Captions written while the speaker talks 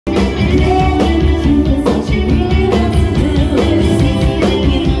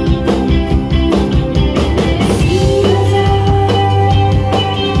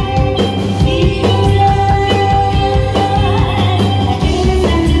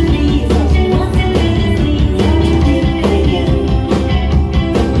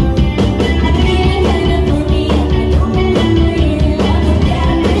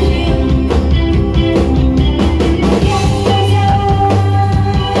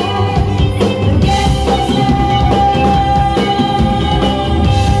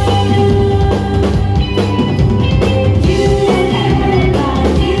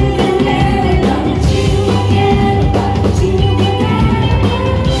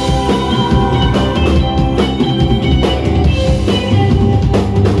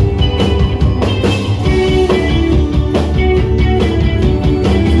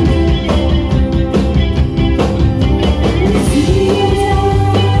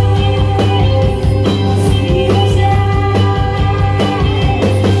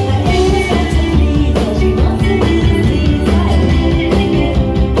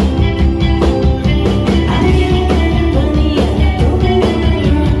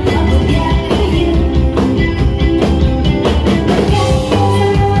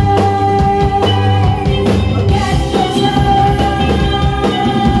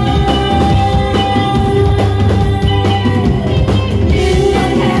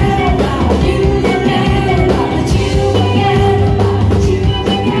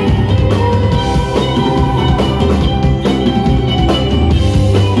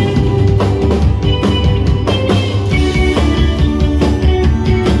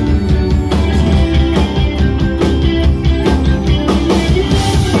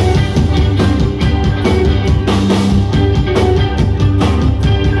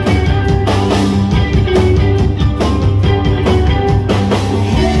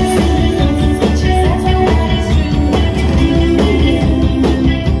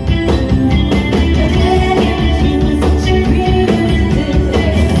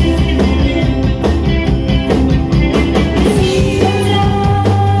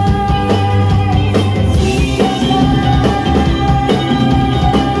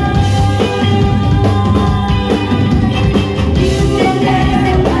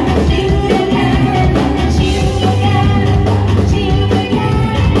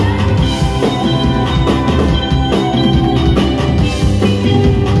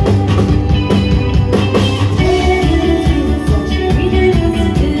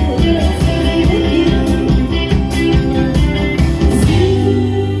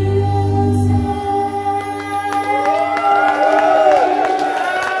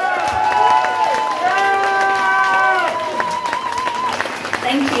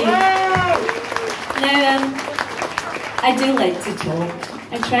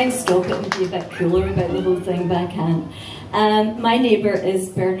try and stop it and be a bit cooler about the whole thing, but I can't. My neighbour is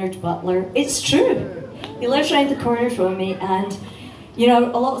Bernard Butler. It's true. He lives round the corner from me, and you know,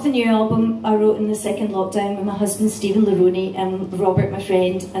 a lot of the new album I wrote in the second lockdown with my husband Stephen Laroni and Robert, my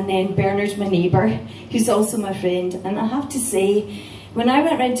friend, and then Bernard's my neighbour, who's also my friend. And I have to say, when I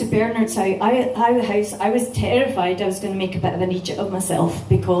went round to Bernard's house, I was terrified I was going to make a bit of an idiot of myself,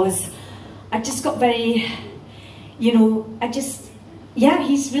 because I just got very, you know, yeah,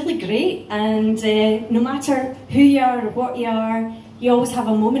 he's really great, and no matter who you are or what you are, you always have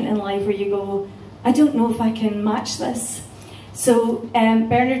a moment in life where you go, I don't know if I can match this. So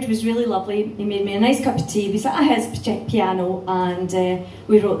Bernard was really lovely. He made me a nice cup of tea. We sat at his piano and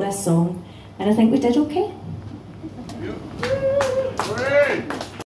we wrote this song, and I think we did okay.